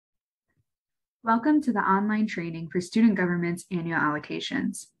Welcome to the online training for Student Government's annual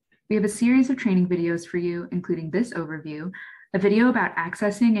allocations. We have a series of training videos for you, including this overview, a video about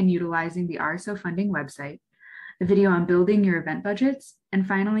accessing and utilizing the RSO funding website, a video on building your event budgets, and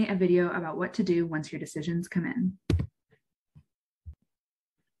finally, a video about what to do once your decisions come in.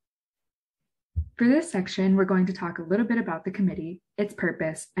 For this section, we're going to talk a little bit about the committee, its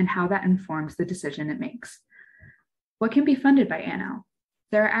purpose, and how that informs the decision it makes. What can be funded by ANAL?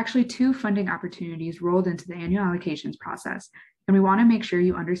 There are actually two funding opportunities rolled into the annual allocations process, and we want to make sure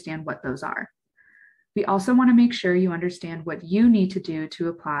you understand what those are. We also want to make sure you understand what you need to do to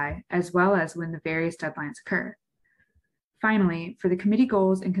apply, as well as when the various deadlines occur. Finally, for the committee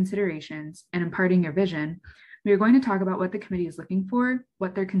goals and considerations and imparting your vision, we are going to talk about what the committee is looking for,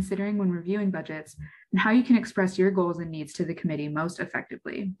 what they're considering when reviewing budgets, and how you can express your goals and needs to the committee most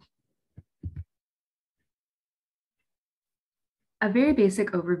effectively. A very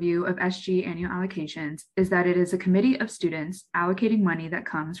basic overview of SG annual allocations is that it is a committee of students allocating money that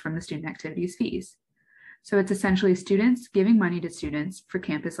comes from the student activities fees. So it's essentially students giving money to students for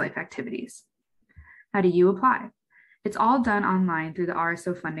campus life activities. How do you apply? It's all done online through the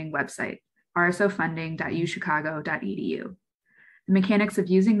RSO funding website, rsofunding.uchicago.edu. The mechanics of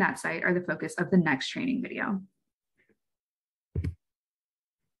using that site are the focus of the next training video.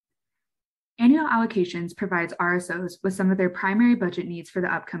 Annual allocations provides RSOs with some of their primary budget needs for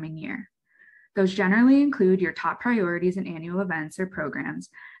the upcoming year. Those generally include your top priorities in annual events or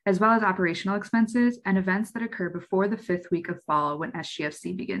programs, as well as operational expenses and events that occur before the 5th week of fall when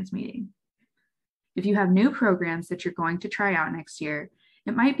SGFC begins meeting. If you have new programs that you're going to try out next year,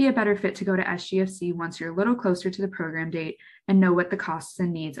 it might be a better fit to go to SGFC once you're a little closer to the program date and know what the costs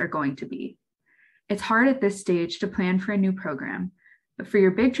and needs are going to be. It's hard at this stage to plan for a new program, but for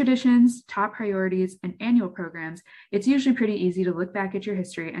your big traditions, top priorities, and annual programs, it's usually pretty easy to look back at your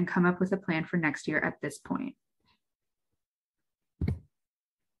history and come up with a plan for next year at this point.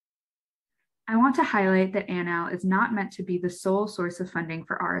 I want to highlight that ANAL is not meant to be the sole source of funding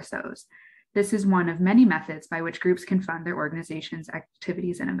for RSOs. This is one of many methods by which groups can fund their organization's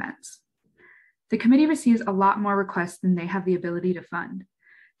activities and events. The committee receives a lot more requests than they have the ability to fund.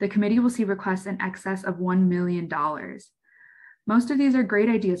 The committee will see requests in excess of $1 million. Most of these are great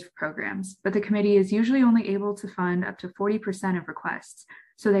ideas for programs, but the committee is usually only able to fund up to 40% of requests,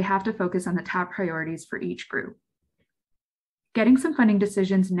 so they have to focus on the top priorities for each group. Getting some funding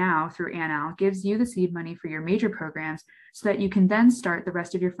decisions now through ANAL gives you the seed money for your major programs so that you can then start the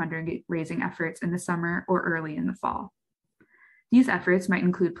rest of your fundraising efforts in the summer or early in the fall. These efforts might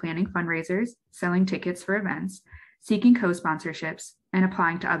include planning fundraisers, selling tickets for events, seeking co-sponsorships, and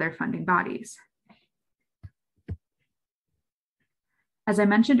applying to other funding bodies. As I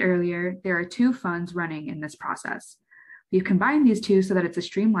mentioned earlier, there are two funds running in this process. We've combined these two so that it's a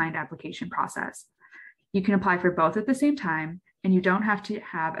streamlined application process. You can apply for both at the same time, and you don't have to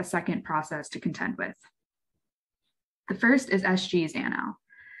have a second process to contend with. The first is SG's ANAL.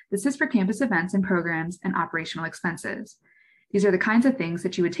 This is for campus events and programs and operational expenses. These are the kinds of things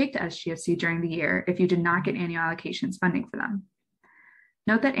that you would take to SGFC during the year if you did not get annual allocations funding for them.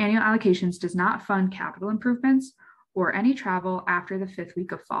 Note that annual allocations does not fund capital improvements or any travel after the 5th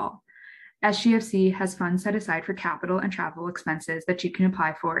week of fall. SGFC has funds set aside for capital and travel expenses that you can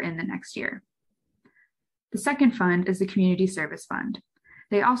apply for in the next year. The second fund is the Community Service Fund.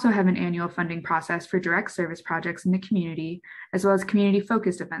 They also have an annual funding process for direct service projects in the community, as well as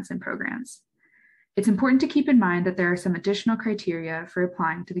community-focused events and programs. It's important to keep in mind that there are some additional criteria for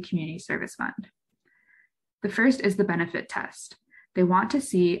applying to the Community Service Fund. The first is the benefit test. They want to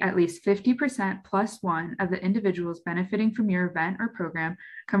see at least 50% plus one of the individuals benefiting from your event or program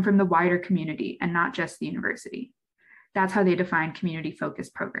come from the wider community and not just the university. That's how they define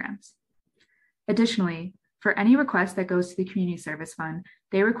community-focused programs. Additionally, for any request that goes to the Community Service Fund,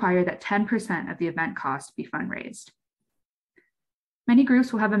 they require that 10% of the event cost be fundraised. Many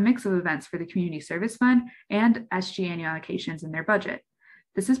groups will have a mix of events for the Community Service Fund and SG annual allocations in their budget.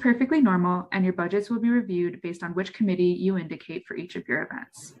 This is perfectly normal, and your budgets will be reviewed based on which committee you indicate for each of your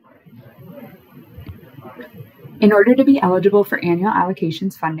events. In order to be eligible for annual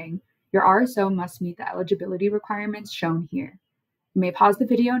allocations funding, your RSO must meet the eligibility requirements shown here. You may pause the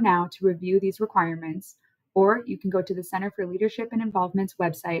video now to review these requirements, or you can go to the Center for Leadership and Involvement's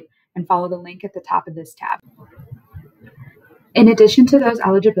website and follow the link at the top of this tab. In addition to those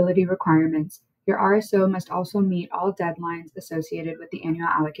eligibility requirements, your RSO must also meet all deadlines associated with the annual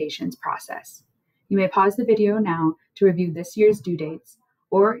allocations process. You may pause the video now to review this year's due dates,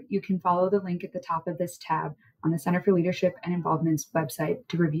 or you can follow the link at the top of this tab on the Center for Leadership and Involvement's website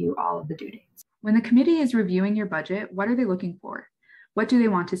to review all of the due dates. When the committee is reviewing your budget, what are they looking for? What do they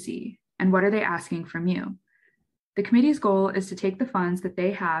want to see? and what are they asking from you? The committee's goal is to take the funds that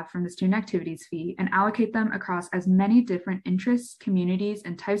they have from the student activities fee and allocate them across as many different interests, communities,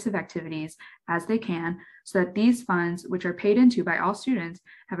 and types of activities as they can so that these funds, which are paid into by all students,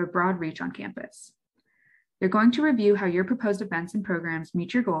 have a broad reach on campus. They're going to review how your proposed events and programs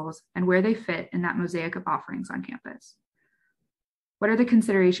meet your goals and where they fit in that mosaic of offerings on campus. What are the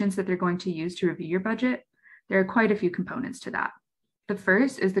considerations that they're going to use to review your budget? There are quite a few components to that. The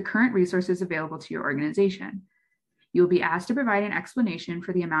first is the current resources available to your organization. You will be asked to provide an explanation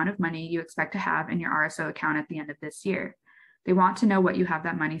for the amount of money you expect to have in your RSO account at the end of this year. They want to know what you have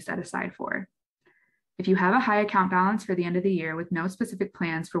that money set aside for. If you have a high account balance for the end of the year with no specific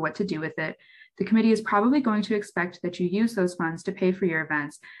plans for what to do with it, the committee is probably going to expect that you use those funds to pay for your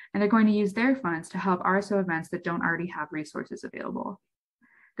events, and they're going to use their funds to help RSO events that don't already have resources available.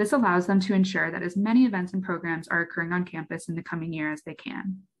 This allows them to ensure that as many events and programs are occurring on campus in the coming year as they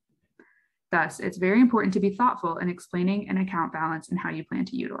can. Thus, it's very important to be thoughtful in explaining an account balance and how you plan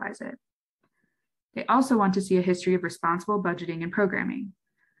to utilize it. They also want to see a history of responsible budgeting and programming.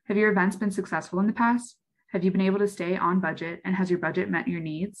 Have your events been successful in the past? Have you been able to stay on budget, and has your budget met your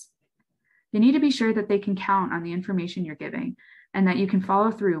needs? They need to be sure that they can count on the information you're giving and that you can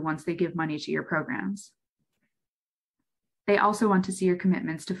follow through once they give money to your programs. They also want to see your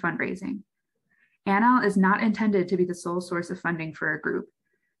commitments to fundraising. ANAL is not intended to be the sole source of funding for a group.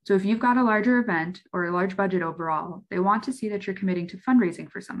 So if you've got a larger event or a large budget overall, they want to see that you're committing to fundraising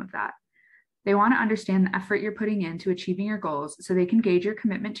for some of that. They want to understand the effort you're putting into achieving your goals so they can gauge your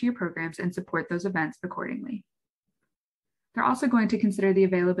commitment to your programs and support those events accordingly. They're also going to consider the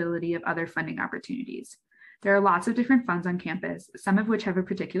availability of other funding opportunities. There are lots of different funds on campus, some of which have a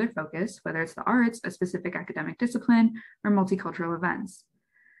particular focus, whether it's the arts, a specific academic discipline, or multicultural events.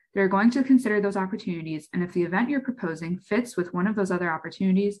 They're going to consider those opportunities, and if the event you're proposing fits with one of those other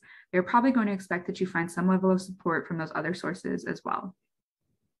opportunities, they're probably going to expect that you find some level of support from those other sources as well.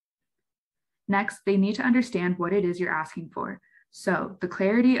 Next, they need to understand what it is you're asking for. So the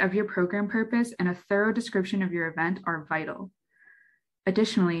clarity of your program purpose and a thorough description of your event are vital.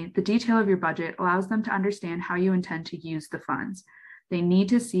 Additionally, the detail of your budget allows them to understand how you intend to use the funds. They need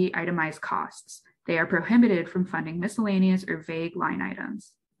to see itemized costs. They are prohibited from funding miscellaneous or vague line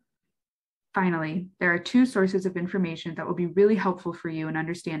items. Finally, there are two sources of information that will be really helpful for you in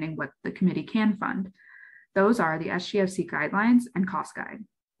understanding what the committee can fund. Those are the SGFC guidelines and cost guide.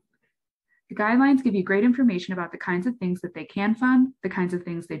 The guidelines give you great information about the kinds of things that they can fund, the kinds of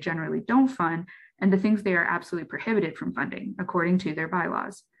things they generally don't fund, and the things they are absolutely prohibited from funding, according to their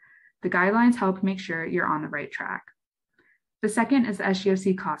bylaws. The guidelines help make sure you're on the right track. The second is the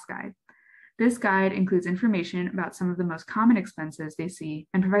SGFC cost guide. This guide includes information about some of the most common expenses they see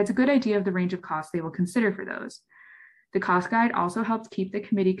and provides a good idea of the range of costs they will consider for those. The cost guide also helps keep the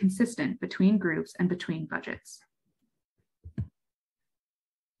committee consistent between groups and between budgets.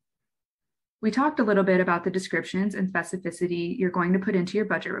 We talked a little bit about the descriptions and specificity you're going to put into your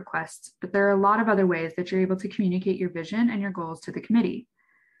budget requests, but there are a lot of other ways that you're able to communicate your vision and your goals to the committee.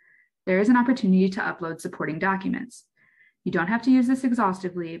 There is an opportunity to upload supporting documents. You don't have to use this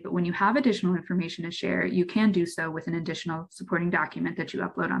exhaustively, but when you have additional information to share, you can do so with an additional supporting document that you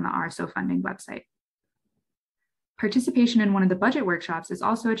upload on the RSO funding website. Participation in one of the budget workshops is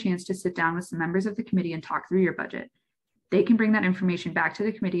also a chance to sit down with some members of the committee and talk through your budget. They can bring that information back to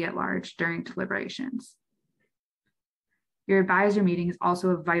the committee at large during deliberations. Your advisor meeting is also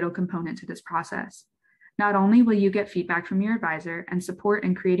a vital component to this process. Not only will you get feedback from your advisor and support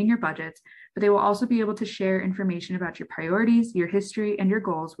in creating your budgets, but they will also be able to share information about your priorities, your history, and your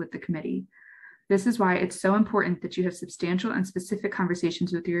goals with the committee. This is why it's so important that you have substantial and specific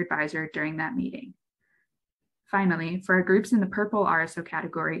conversations with your advisor during that meeting. Finally, for our groups in the purple RSO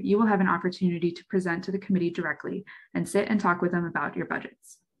category, you will have an opportunity to present to the committee directly and sit and talk with them about your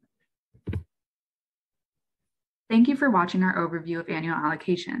budgets. Thank you for watching our overview of annual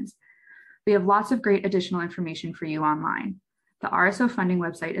allocations. We have lots of great additional information for you online. The RSO funding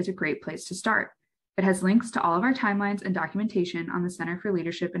website is a great place to start. It has links to all of our timelines and documentation on the Center for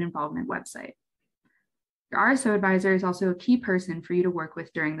Leadership and Involvement website. Your RSO advisor is also a key person for you to work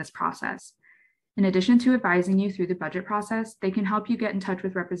with during this process. In addition to advising you through the budget process, they can help you get in touch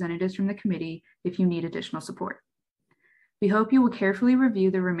with representatives from the committee if you need additional support. We hope you will carefully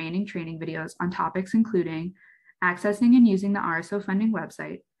review the remaining training videos on topics including accessing and using the RSO funding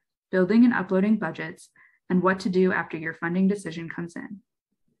website, building and uploading budgets, and what to do after your funding decision comes in.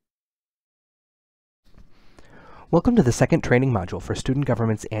 Welcome to the second training module for Student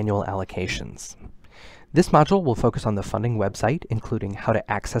Government's annual allocations. This module will focus on the funding website, including how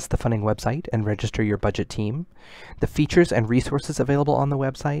to access the funding website and register your budget team, the features and resources available on the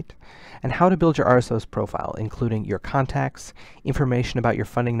website, and how to build your RSO's profile, including your contacts, information about your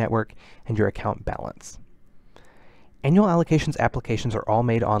funding network, and your account balance. Annual allocations applications are all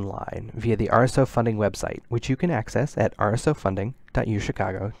made online via the RSO funding website, which you can access at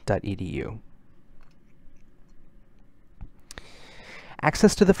rsofunding.uchicago.edu.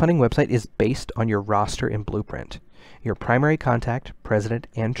 Access to the funding website is based on your roster in Blueprint. Your primary contact, president,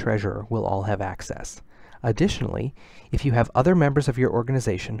 and treasurer will all have access. Additionally, if you have other members of your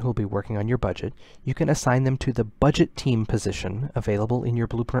organization who will be working on your budget, you can assign them to the budget team position available in your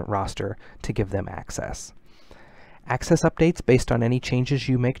Blueprint roster to give them access. Access updates based on any changes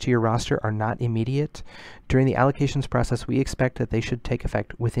you make to your roster are not immediate. During the allocations process, we expect that they should take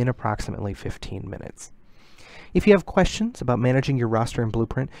effect within approximately 15 minutes. If you have questions about managing your roster in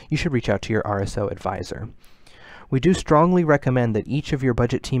Blueprint, you should reach out to your RSO advisor. We do strongly recommend that each of your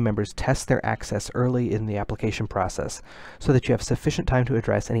budget team members test their access early in the application process so that you have sufficient time to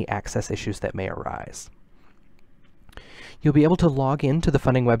address any access issues that may arise. You'll be able to log in to the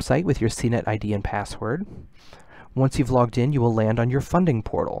funding website with your CNET ID and password. Once you've logged in, you will land on your funding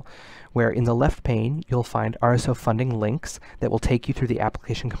portal, where in the left pane you'll find RSO funding links that will take you through the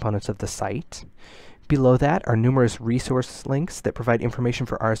application components of the site. Below that are numerous resource links that provide information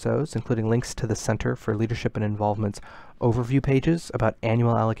for RSOs, including links to the Center for Leadership and Involvement's overview pages about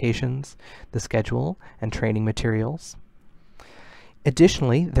annual allocations, the schedule, and training materials.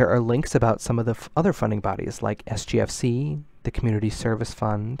 Additionally, there are links about some of the other funding bodies like SGFC, the Community Service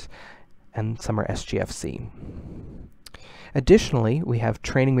Fund, and some are SGFC. Additionally, we have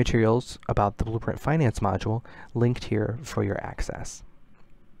training materials about the Blueprint Finance module linked here for your access.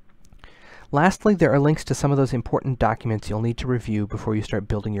 Lastly, there are links to some of those important documents you'll need to review before you start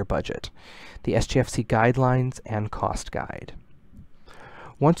building your budget, the SGFC guidelines and cost guide.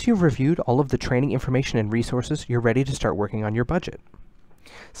 Once you've reviewed all of the training information and resources, you're ready to start working on your budget.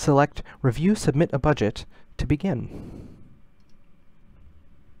 Select Review Submit a Budget to begin.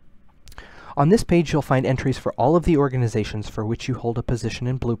 On this page, you'll find entries for all of the organizations for which you hold a position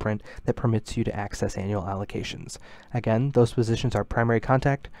in Blueprint that permits you to access annual allocations. Again, those positions are primary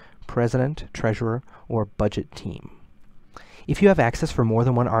contact, president, treasurer, or budget team. If you have access for more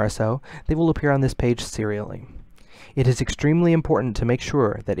than one RSO, they will appear on this page serially. It is extremely important to make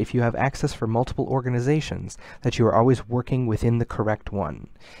sure that if you have access for multiple organizations, that you are always working within the correct one.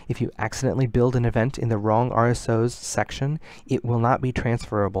 If you accidentally build an event in the wrong RSO's section, it will not be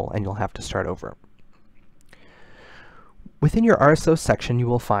transferable and you'll have to start over. Within your RSO section, you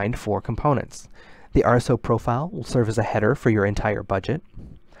will find 4 components. The RSO profile will serve as a header for your entire budget.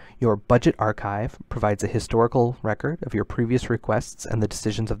 Your budget archive provides a historical record of your previous requests and the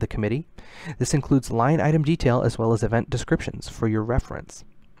decisions of the committee. This includes line item detail as well as event descriptions for your reference.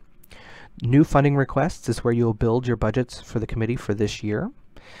 New funding requests is where you will build your budgets for the committee for this year.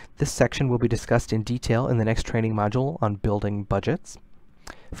 This section will be discussed in detail in the next training module on building budgets.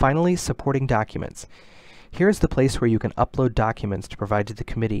 Finally, supporting documents. Here's the place where you can upload documents to provide to the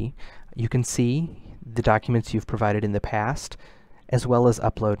committee. You can see the documents you've provided in the past, as well as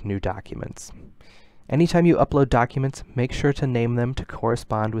upload new documents. Anytime you upload documents, make sure to name them to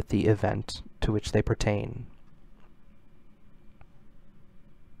correspond with the event to which they pertain.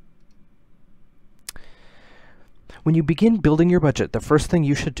 When you begin building your budget, the first thing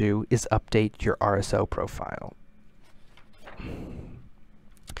you should do is update your RSO profile.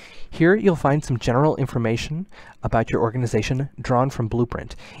 Here you'll find some general information about your organization drawn from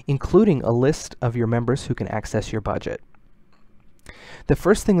Blueprint, including a list of your members who can access your budget. The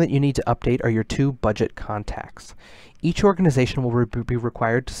first thing that you need to update are your 2 budget contacts. Each organization will be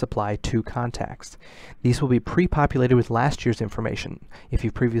required to supply 2 contacts. These will be pre-populated with last year's information if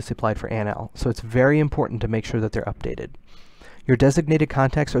you've previously applied for ANL, so it's very important to make sure that they're updated. Your designated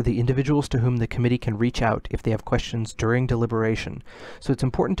contacts are the individuals to whom the committee can reach out if they have questions during deliberation, so it's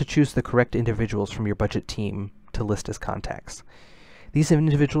important to choose the correct individuals from your budget team to list as contacts. These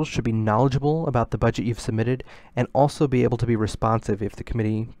individuals should be knowledgeable about the budget you've submitted and also be able to be responsive if the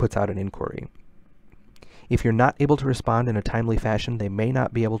committee puts out an inquiry. If you're not able to respond in a timely fashion, they may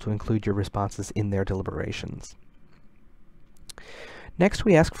not be able to include your responses in their deliberations. Next,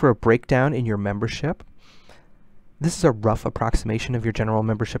 we ask for a breakdown in your membership. This is a rough approximation of your general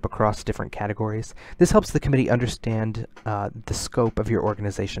membership across different categories. This helps the committee understand the scope of your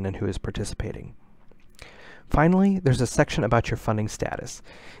organization and who is participating. Finally, there's a section about your funding status.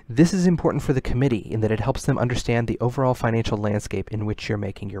 This is important for the committee in that it helps them understand the overall financial landscape in which you're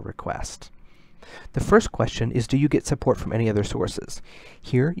making your request. The first question is, do you get support from any other sources?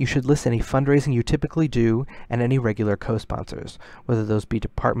 Here, you should list any fundraising you typically do and any regular co-sponsors, whether those be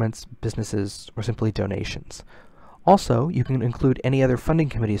departments, businesses, or simply donations. Also, you can include any other funding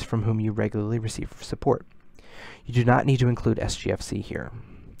committees from whom you regularly receive support. You do not need to include SGFC here.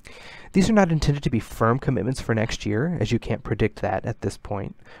 These are not intended to be firm commitments for next year, as you can't predict that at this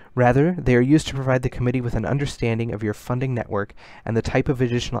point. Rather, they are used to provide the committee with an understanding of your funding network and the type of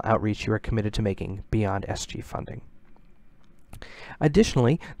additional outreach you are committed to making beyond SG funding.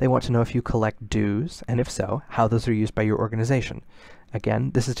 Additionally, they want to know if you collect dues, and if so, how those are used by your organization.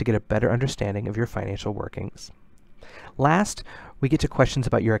 Again, this is to get a better understanding of your financial workings. Last, we get to questions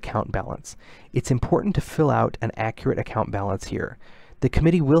about your account balance. It's important to fill out an accurate account balance here. The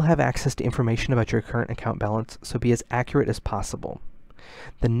committee will have access to information about your current account balance, so be as accurate as possible.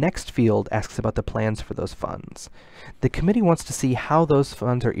 The next field asks about the plans for those funds. The committee wants to see how those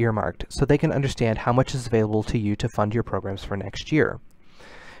funds are earmarked so they can understand how much is available to you to fund your programs for next year.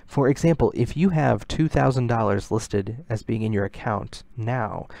 For example, if you have $2,000 listed as being in your account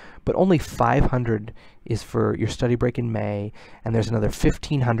now, but only $500 is for your study break in May, and there's another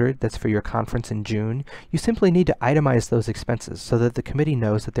 $1,500 that's for your conference in June, you simply need to itemize those expenses so that the committee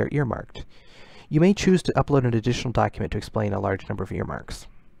knows that they're earmarked. You may choose to upload an additional document to explain a large number of earmarks.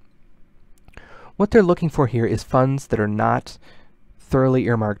 What they're looking for here is funds that are not thoroughly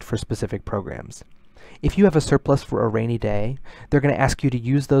earmarked for specific programs. If you have a surplus for a rainy day, they're going to ask you to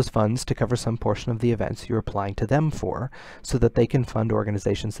use those funds to cover some portion of the events you're applying to them for, so that they can fund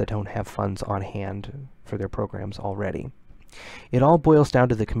organizations that don't have funds on hand for their programs already. It all boils down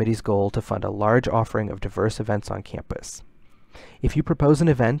to the committee's goal to fund a large offering of diverse events on campus. If you propose an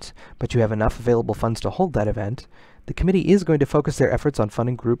event, but you have enough available funds to hold that event, the committee is going to focus their efforts on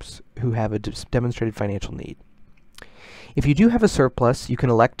funding groups who have a demonstrated financial need. If you do have a surplus, you can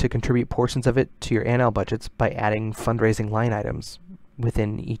elect to contribute portions of it to your annual budgets by adding fundraising line items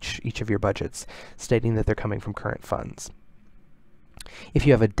within each of your budgets, stating that they're coming from current funds. If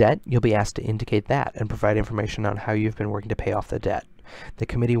you have a debt, you'll be asked to indicate that and provide information on how you've been working to pay off the debt. The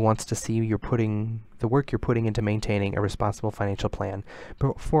committee wants to see the work you're putting into maintaining a responsible financial plan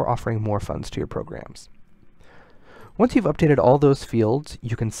before offering more funds to your programs. Once you've updated all those fields,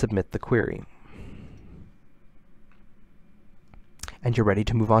 you can submit the query. And you're ready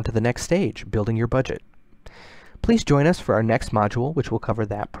to move on to the next stage, building your budget. Please join us for our next module, which will cover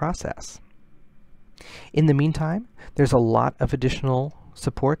that process. In the meantime, there's a lot of additional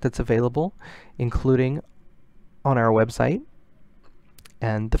support that's available, including on our website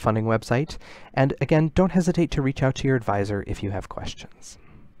and the funding website. And again, don't hesitate to reach out to your advisor if you have questions.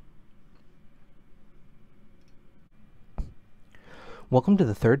 Welcome to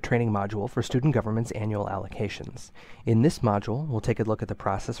the third training module for Student Government's Annual Allocations. In this module, we'll take a look at the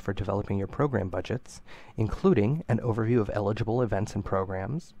process for developing your program budgets, including an overview of eligible events and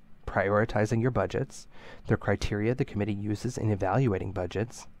programs, prioritizing your budgets, the criteria the committee uses in evaluating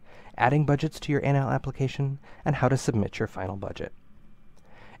budgets, adding budgets to your annual application, and how to submit your final budget.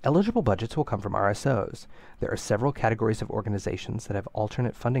 Eligible budgets will come from RSOs. There are several categories of organizations that have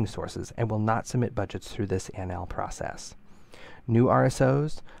alternate funding sources and will not submit budgets through this annual process. New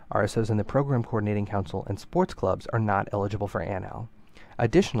RSOs, RSOs in the Program Coordinating Council, and sports clubs are not eligible for ANAL.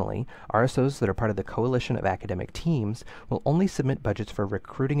 Additionally, RSOs that are part of the Coalition of Academic Teams will only submit budgets for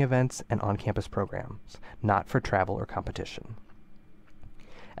recruiting events and on-campus programs, not for travel or competition.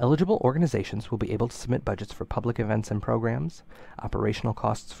 Eligible organizations will be able to submit budgets for public events and programs, operational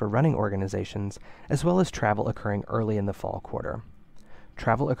costs for running organizations, as well as travel occurring early in the fall quarter.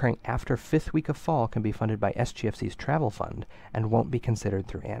 Travel occurring after 5th week of fall can be funded by SGFC's Travel Fund and won't be considered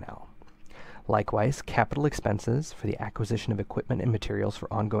through ANAL. Likewise, capital expenses for the acquisition of equipment and materials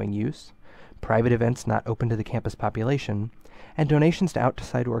for ongoing use, private events not open to the campus population, and donations to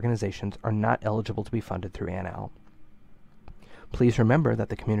outside organizations are not eligible to be funded through ANAL. Please remember that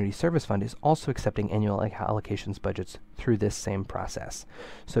the Community Service Fund is also accepting annual allocations budgets through this same process,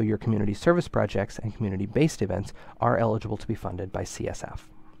 so your community service projects and community-based events are eligible to be funded by CSF.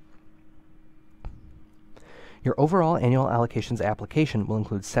 Your overall annual allocations application will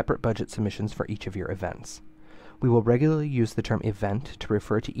include separate budget submissions for each of your events. We will regularly use the term event to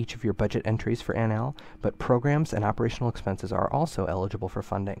refer to each of your budget entries for ANAL, but programs and operational expenses are also eligible for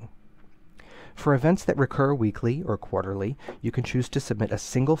funding. For events that recur weekly or quarterly, you can choose to submit a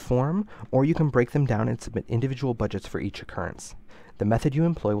single form, or you can break them down and submit individual budgets for each occurrence. The method you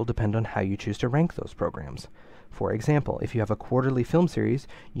employ will depend on how you choose to rank those programs. For example, if you have a quarterly film series,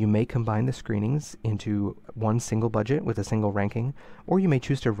 you may combine the screenings into one single budget with a single ranking, or you may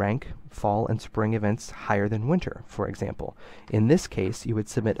choose to rank fall and spring events higher than winter, for example. In this case, you would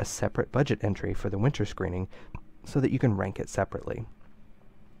submit a separate budget entry for the winter screening so that you can rank it separately.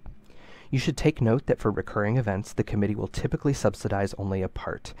 You should take note that for recurring events, the committee will typically subsidize only a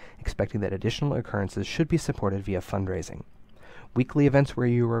part, expecting that additional occurrences should be supported via fundraising. Weekly events where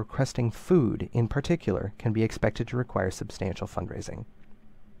you are requesting food, in particular, can be expected to require substantial fundraising.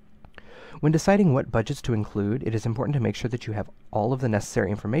 When deciding what budgets to include, it is important to make sure that you have all of the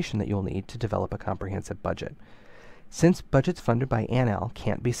necessary information that you'll need to develop a comprehensive budget. Since budgets funded by ANAL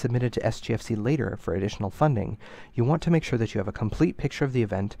can't be submitted to SGFC later for additional funding, you want to make sure that you have a complete picture of the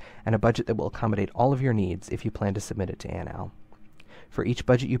event and a budget that will accommodate all of your needs if you plan to submit it to ANAL. For each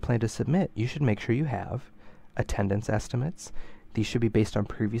budget you plan to submit, you should make sure you have attendance estimates. These should be based on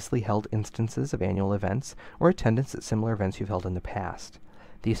previously held instances of annual events or attendance at similar events you've held in the past.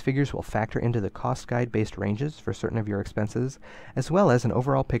 These figures will factor into the cost guide-based ranges for certain of your expenses, as well as an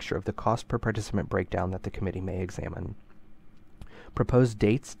overall picture of the cost per participant breakdown that the committee may examine. Propose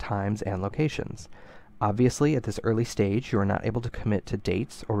dates, times, and locations. Obviously, at this early stage, you are not able to commit to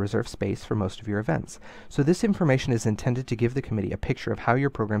dates or reserve space for most of your events, so this information is intended to give the committee a picture of how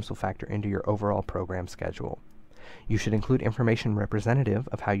your programs will factor into your overall program schedule. You should include information representative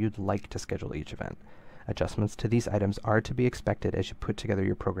of how you'd like to schedule each event. Adjustments to these items are to be expected as you put together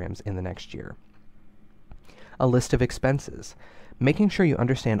your programs in the next year. A list of expenses. Making sure you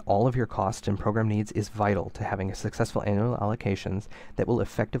understand all of your costs and program needs is vital to having a successful annual allocations that will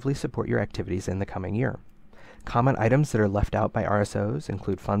effectively support your activities in the coming year. Common items that are left out by RSOs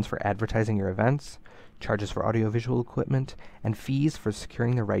include funds for advertising your events, charges for audiovisual equipment, and fees for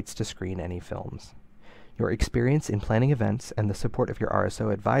securing the rights to screen any films. Your experience in planning events and the support of your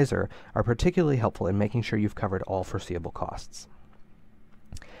RSO advisor are particularly helpful in making sure you've covered all foreseeable costs.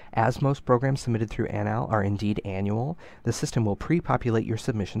 As most programs submitted through ANAL are indeed annual, the system will pre-populate your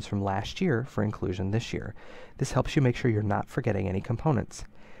submissions from last year for inclusion this year. This helps you make sure you're not forgetting any components.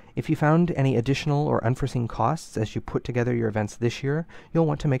 If you found any additional or unforeseen costs as you put together your events this year, you'll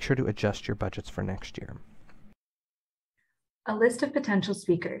want to make sure to adjust your budgets for next year. A list of potential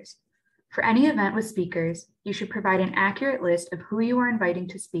speakers. For any event with speakers, you should provide an accurate list of who you are inviting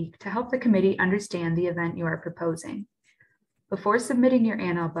to speak to help the committee understand the event you are proposing. Before submitting your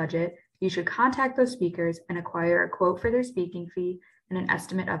ANAL budget, you should contact those speakers and acquire a quote for their speaking fee and an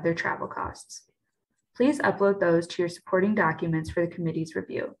estimate of their travel costs. Please upload those to your supporting documents for the committee's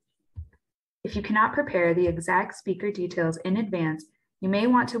review. If you cannot prepare the exact speaker details in advance, you may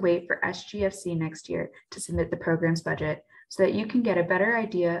want to wait for SGFC next year to submit the program's budget so that you can get a better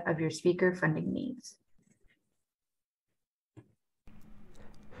idea of your speaker funding needs.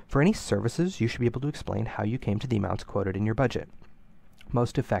 For any services, you should be able to explain how you came to the amounts quoted in your budget.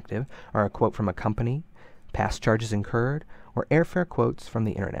 Most effective are a quote from a company, past charges incurred, or airfare quotes from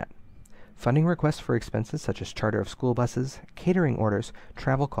the internet. Funding requests for expenses such as charter of school buses, catering orders,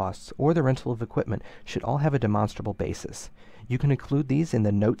 travel costs, or the rental of equipment should all have a demonstrable basis. You can include these in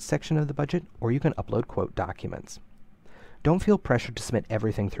the notes section of the budget, or you can upload quote documents. Don't feel pressured to submit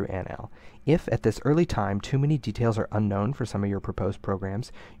everything through ANAL. If, at this early time, too many details are unknown for some of your proposed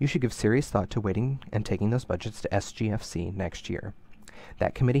programs, you should give serious thought to waiting and taking those budgets to SGFC next year.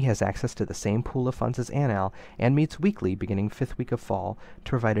 That committee has access to the same pool of funds as ANAL and meets weekly beginning 5th week of fall to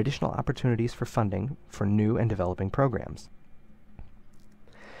provide additional opportunities for funding for new and developing programs.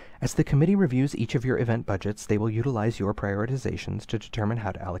 As the committee reviews each of your event budgets, they will utilize your prioritizations to determine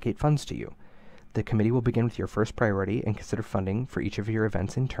how to allocate funds to you. The committee will begin with your first priority and consider funding for each of your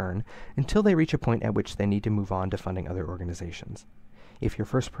events in turn until they reach a point at which they need to move on to funding other organizations. If your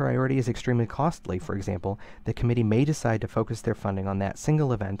first priority is extremely costly, for example, the committee may decide to focus their funding on that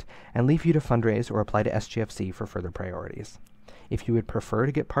single event and leave you to fundraise or apply to SGFC for further priorities. If you would prefer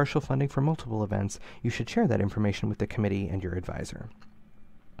to get partial funding for multiple events, you should share that information with the committee and your advisor.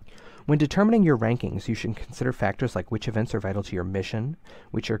 When determining your rankings, you should consider factors like which events are vital to your mission,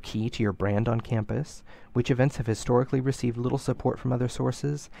 which are key to your brand on campus, which events have historically received little support from other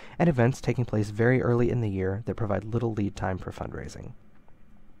sources, and events taking place very early in the year that provide little lead time for fundraising.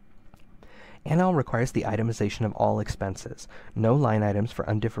 ANAL requires the itemization of all expenses. No line items for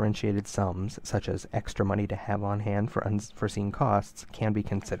undifferentiated sums, such as extra money to have on hand for unforeseen costs, can be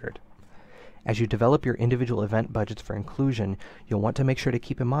considered. As you develop your individual event budgets for inclusion, you'll want to make sure to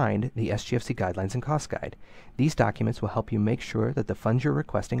keep in mind the SGFC Guidelines and Cost Guide. These documents will help you make sure that the funds you're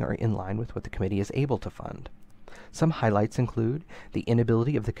requesting are in line with what the committee is able to fund. Some highlights include the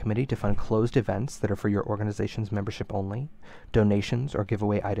inability of the committee to fund closed events that are for your organization's membership only, donations or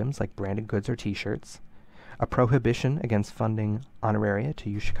giveaway items like branded goods or t-shirts, a prohibition against funding honoraria to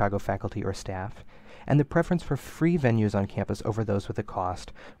UChicago faculty or staff, and the preference for free venues on campus over those with a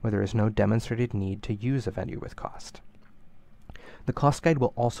cost where there is no demonstrated need to use a venue with cost. The cost guide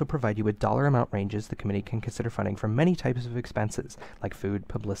will also provide you with dollar amount ranges the committee can consider funding for many types of expenses like food,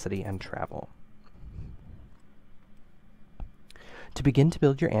 publicity, and travel. To begin to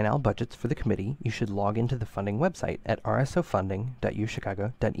build your annual budgets for the committee, you should log into the funding website at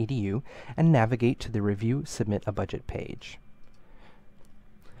rsofunding.uchicago.edu and navigate to the Review Submit a Budget page.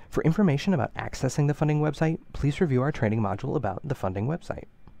 For information about accessing the funding website, please review our training module about the funding website.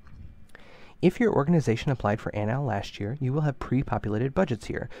 If your organization applied for ANAL last year, you will have pre-populated budgets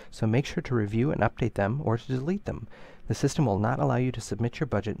here, so make sure to review and update them or to delete them. The system will not allow you to submit your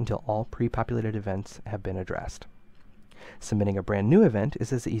budget until all pre-populated events have been addressed. Submitting a brand new event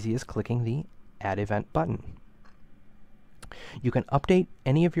is as easy as clicking the Add Event button. You can update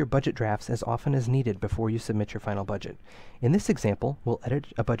any of your budget drafts as often as needed before you submit your final budget. In this example, we'll edit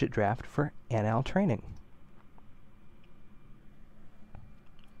a budget draft for ANAL training.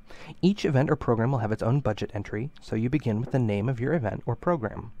 Each event or program will have its own budget entry, so you begin with the name of your event or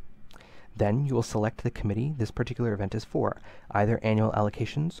program. Then you will select the committee this particular event is for, either annual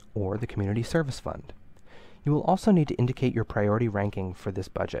allocations or the Community Service Fund. You will also need to indicate your priority ranking for this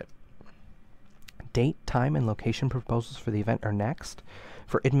budget. Date, time, and location proposals for the event are next.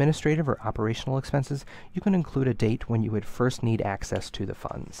 For administrative or operational expenses, you can include a date when you would first need access to the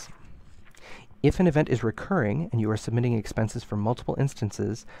funds. If an event is recurring and you are submitting expenses for multiple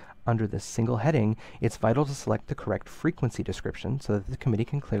instances under this single heading, it's vital to select the correct frequency description so that the committee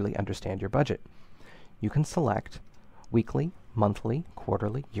can clearly understand your budget. You can select weekly, monthly,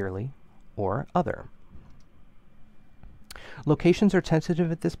 quarterly, yearly, or other. Locations are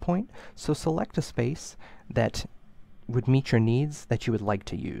tentative at this point, so select a space that would meet your needs that you would like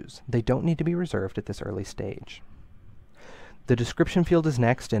to use. They don't need to be reserved at this early stage. The description field is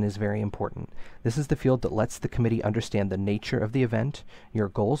next and is very important. This is the field that lets the committee understand the nature of the event, your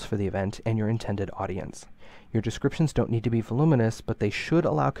goals for the event, and your intended audience. Your descriptions don't need to be voluminous, but they should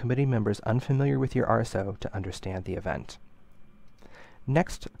allow committee members unfamiliar with your RSO to understand the event.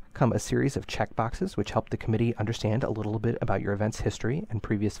 Next come a series of checkboxes which help the committee understand a little bit about your event's history and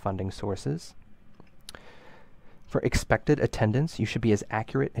previous funding sources. For expected attendance, you should be as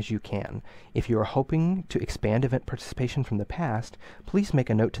accurate as you can. If you are hoping to expand event participation from the past, please make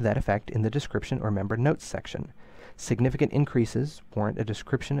a note to that effect in the description or member notes section. Significant increases warrant a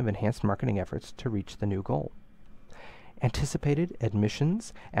description of enhanced marketing efforts to reach the new goal. Anticipated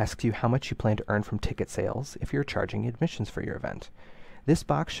admissions asks you how much you plan to earn from ticket sales if you're charging admissions for your event. This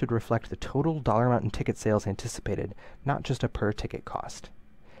box should reflect the total dollar amount in ticket sales anticipated, not just a per-ticket cost.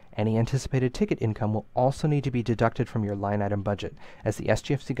 Any anticipated ticket income will also need to be deducted from your line item budget, as the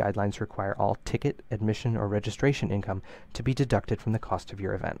SGFC guidelines require all ticket, admission, or registration income to be deducted from the cost of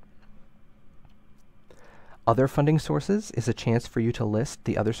your event. Other funding sources is a chance for you to list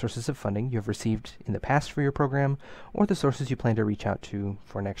the other sources of funding you have received in the past for your program, or the sources you plan to reach out to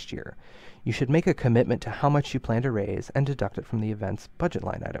for next year. You should make a commitment to how much you plan to raise and deduct it from the event's budget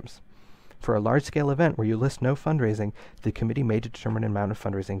line items. For a large-scale event where you list no fundraising, the committee may determine an amount of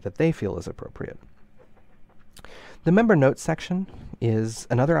fundraising that they feel is appropriate. The member notes section is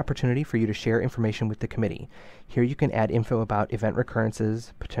another opportunity for you to share information with the committee. Here you can add info about event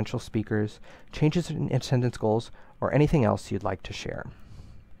recurrences, potential speakers, changes in attendance goals, or anything else you'd like to share.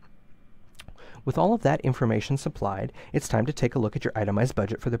 With all of that information supplied, it's time to take a look at your itemized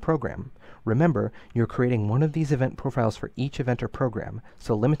budget for the program. Remember, you're creating one of these event profiles for each event or program,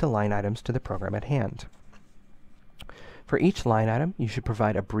 so limit the line items to the program at hand. For each line item, you should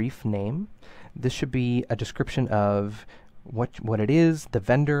provide a brief name. This should be a description of what it is, the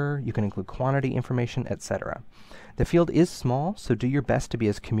vendor, you can include quantity information, etc. The field is small, so do your best to be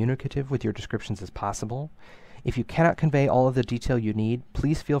as communicative with your descriptions as possible. If you cannot convey all of the detail you need,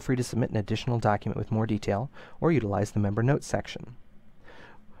 please feel free to submit an additional document with more detail, or utilize the member notes section.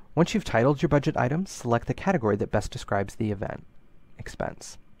 Once you've titled your budget items, select the category that best describes the event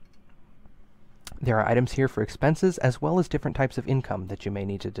expense. There are items here for expenses as well as different types of income that you may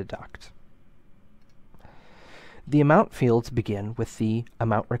need to deduct. The amount fields begin with the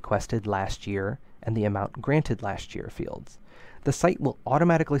amount requested last year and the amount granted last year fields. The site will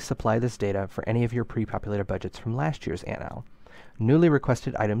automatically supply this data for any of your pre-populated budgets from last year's ANAL. Newly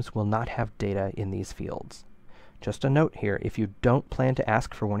requested items will not have data in these fields. Just a note here, if you don't plan to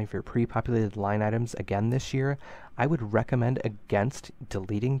ask for one of your pre-populated line items again this year, I would recommend against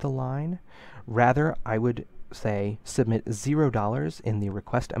deleting the line. Rather, I would say, submit $0 in the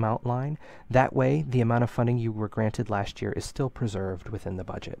request amount line. That way, the amount of funding you were granted last year is still preserved within the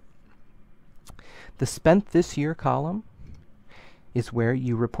budget. The spent this year column is where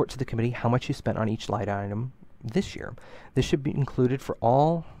you report to the committee how much you spent on each line item this year. This should be included for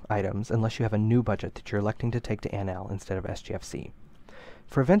all items unless you have a new budget that you're electing to take to NL instead of SGFC.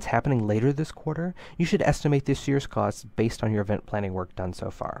 For events happening later this quarter, you should estimate this year's costs based on your event planning work done so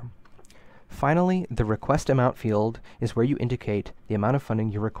far. Finally, the request amount field is where you indicate the amount of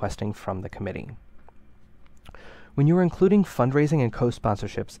funding you're requesting from the committee. When you are including fundraising and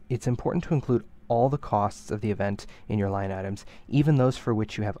co-sponsorships, it's important to include all the costs of the event in your line items, even those for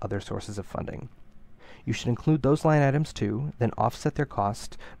which you have other sources of funding. You should include those line items too, then offset their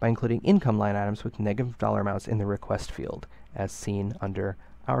cost by including income line items with negative dollar amounts in the request field, as seen under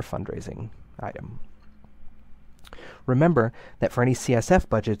our fundraising item. Remember that for any CSF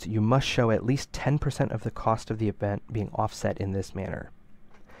budgets, you must show at least 10% of the cost of the event being offset in this manner.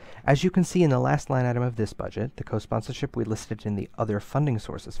 As you can see in the last line item of this budget, the co-sponsorship we listed in the Other Funding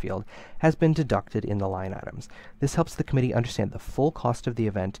Sources field has been deducted in the line items. This helps the committee understand the full cost of the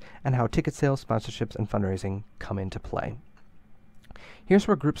event and how ticket sales, sponsorships, and fundraising come into play. Here's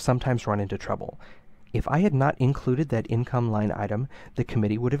where groups sometimes run into trouble. If I had not included that income line item, the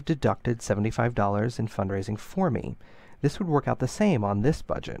committee would have deducted $75 in fundraising for me. This would work out the same on this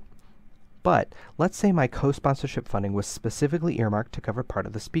budget. But let's say my co-sponsorship funding was specifically earmarked to cover part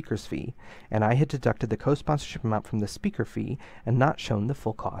of the speaker's fee, and I had deducted the co-sponsorship amount from the speaker fee and not shown the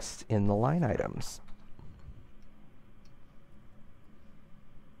full costs in the line items.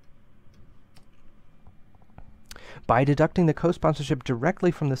 By deducting the co-sponsorship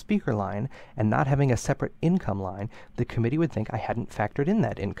directly from the speaker line and not having a separate income line, the committee would think I hadn't factored in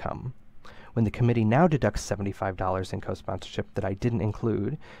that income. When the committee now deducts $75 in co-sponsorship that I didn't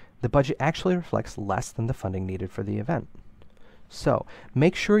include, the budget actually reflects less than the funding needed for the event. So,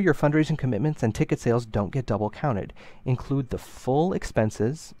 make sure your fundraising commitments and ticket sales don't get double counted. Include the full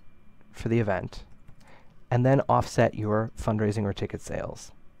expenses for the event, and then offset your fundraising or ticket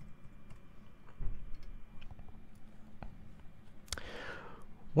sales.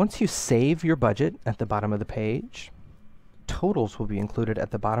 Once you save your budget at the bottom of the page, totals will be included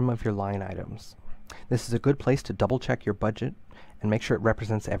at the bottom of your line items. This is a good place to double check your budget and make sure it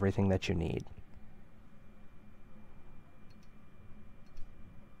represents everything that you need.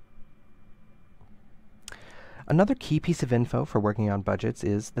 Another key piece of info for working on budgets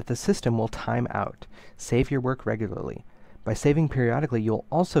is that the system will time out. Save your work regularly. By saving periodically, you'll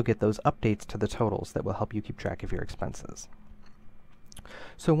also get those updates to the totals that will help you keep track of your expenses.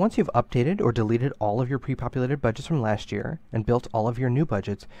 So once you've updated or deleted all of your pre-populated budgets from last year and built all of your new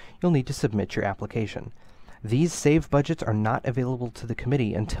budgets, you'll need to submit your application. These saved budgets are not available to the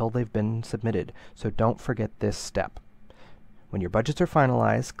committee until they've been submitted, so don't forget this step. When your budgets are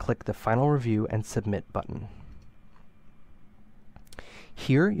finalized, click the Final Review and Submit button.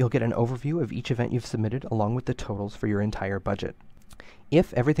 Here, you'll get an overview of each event you've submitted along with the totals for your entire budget.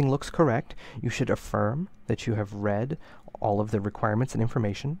 If everything looks correct, you should affirm that you have read all of the requirements and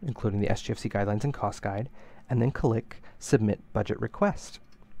information, including the SGFC Guidelines and Cost Guide, and then click Submit Budget Request.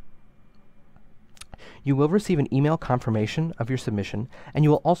 You will receive an email confirmation of your submission, and you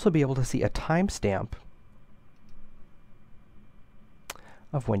will also be able to see a timestamp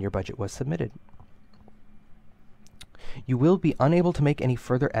of when your budget was submitted. You will be unable to make any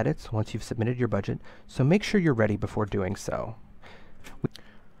further edits once you've submitted your budget, so make sure you're ready before doing so.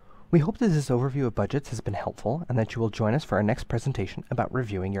 We hope that this overview of budgets has been helpful and that you will join us for our next presentation about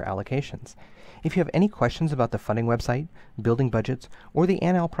reviewing your allocations. If you have any questions about the funding website, building budgets, or the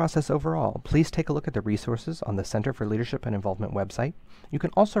NL process overall, please take a look at the resources on the Center for Leadership and Involvement website. You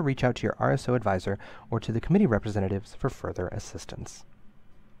can also reach out to your RSO advisor or to the committee representatives for further assistance.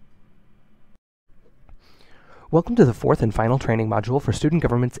 Welcome to the fourth and final training module for Student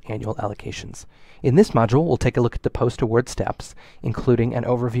Government's annual allocations. In this module, we'll take a look at the post-award steps, including an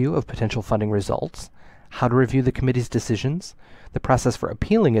overview of potential funding results, how to review the committee's decisions, the process for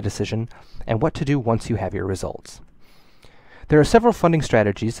appealing a decision, and what to do once you have your results. There are several funding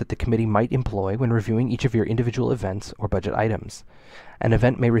strategies that the committee might employ when reviewing each of your individual events or budget items. An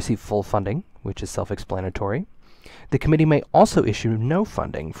event may receive full funding, which is self-explanatory. The committee may also issue no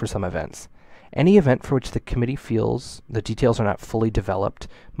funding for some events. Any event for which the committee feels the details are not fully developed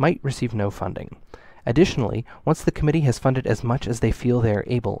might receive no funding. Additionally, once the committee has funded as much as they feel they are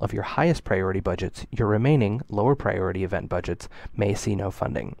able of your highest priority budgets, your remaining lower priority event budgets may see no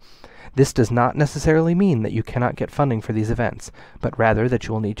funding. This does not necessarily mean that you cannot get funding for these events, but rather that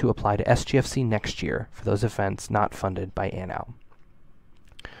you will need to apply to SGFC next year for those events not funded by ANAL.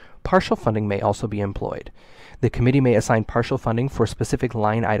 Partial funding may also be employed. The committee may assign partial funding for specific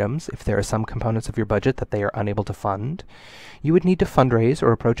line items if there are some components of your budget that they are unable to fund. You would need to fundraise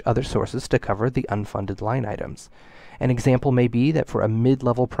or approach other sources to cover the unfunded line items. An example may be that for a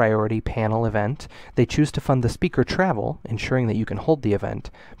mid-level priority panel event, they choose to fund the speaker travel, ensuring that you can hold the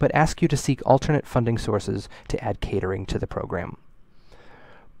event, but ask you to seek alternate funding sources to add catering to the program.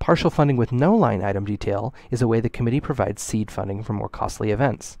 Partial funding with no line item detail is a way the committee provides seed funding for more costly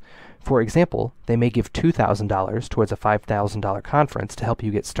events. For example, they may give $2,000 towards a $5,000 conference to help you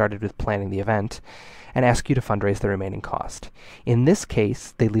get started with planning the event, and ask you to fundraise the remaining cost. In this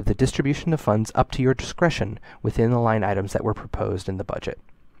case, they leave the distribution of funds up to your discretion within the line items that were proposed in the budget.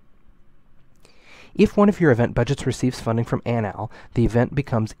 If one of your event budgets receives funding from ANAL, the event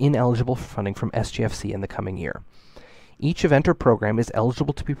becomes ineligible for funding from SGFC in the coming year. Each event or program is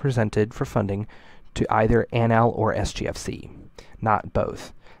eligible to be presented for funding to either ANAL or SGFC, not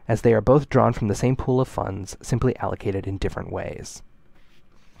both, as they are both drawn from the same pool of funds, simply allocated in different ways.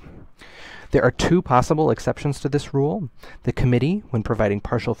 There are two possible exceptions to this rule. The committee, when providing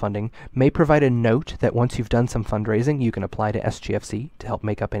partial funding, may provide a note that once you've done some fundraising, you can apply to SGFC to help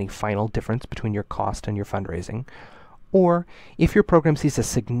make up any final difference between your cost and your fundraising. Or, if your program sees a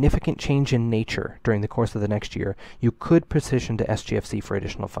significant change in nature during the course of the next year, you could petition to SGFC for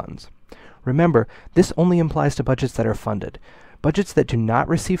additional funds. Remember, this only applies to budgets that are funded. Budgets that do not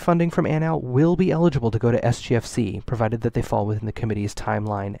receive funding from ANAL will be eligible to go to SGFC, provided that they fall within the committee's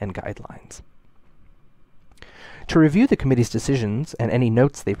timeline and guidelines. To review the committee's decisions and any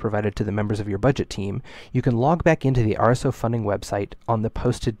notes they provided to the members of your budget team, you can log back into the RSO funding website on the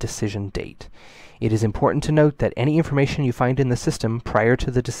posted decision date. It is important to note that any information you find in the system prior to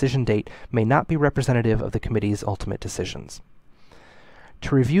the decision date may not be representative of the committee's ultimate decisions.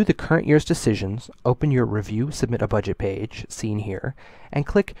 To review the current year's decisions, open your Review Submit a Budget page, seen here, and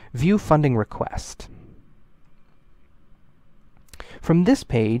click View Funding Request. From this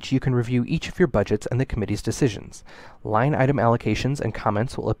page, you can review each of your budgets and the committee's decisions. Line item allocations and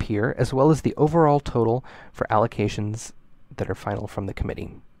comments will appear, as well as the overall total for allocations that are final from the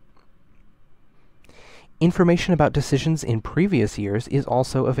committee. Information about decisions in previous years is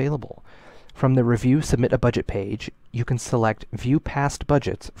also available. From the Review Submit a Budget page, you can select View Past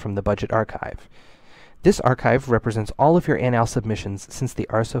Budgets from the Budget Archive. This archive represents all of your ANAL submissions since the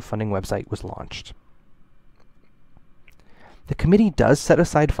RSO funding website was launched. The committee does set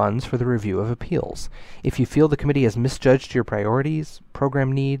aside funds for the review of appeals. If you feel the committee has misjudged your priorities,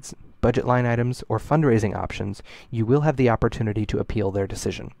 program needs, budget line items, or fundraising options, you will have the opportunity to appeal their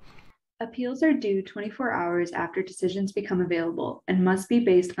decision. Appeals are due 24 hours after decisions become available and must be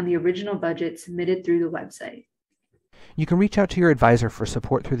based on the original budget submitted through the website. You can reach out to your advisor for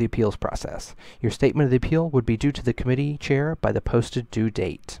support through the appeals process. Your statement of the appeal would be due to the committee chair by the posted due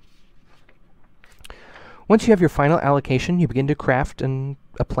date. Once you have your final allocation, you begin to craft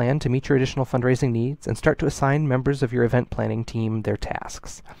a plan to meet your additional fundraising needs and start to assign members of your event planning team their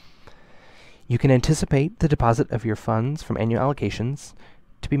tasks. You can anticipate the deposit of your funds from annual allocations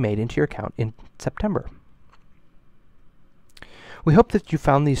to be made into your account in September. We hope that you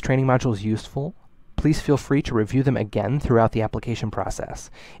found these training modules useful. Please feel free to review them again throughout the application process.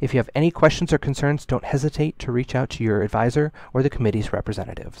 If you have any questions or concerns, don't hesitate to reach out to your advisor or the committee's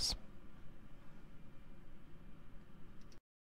representatives.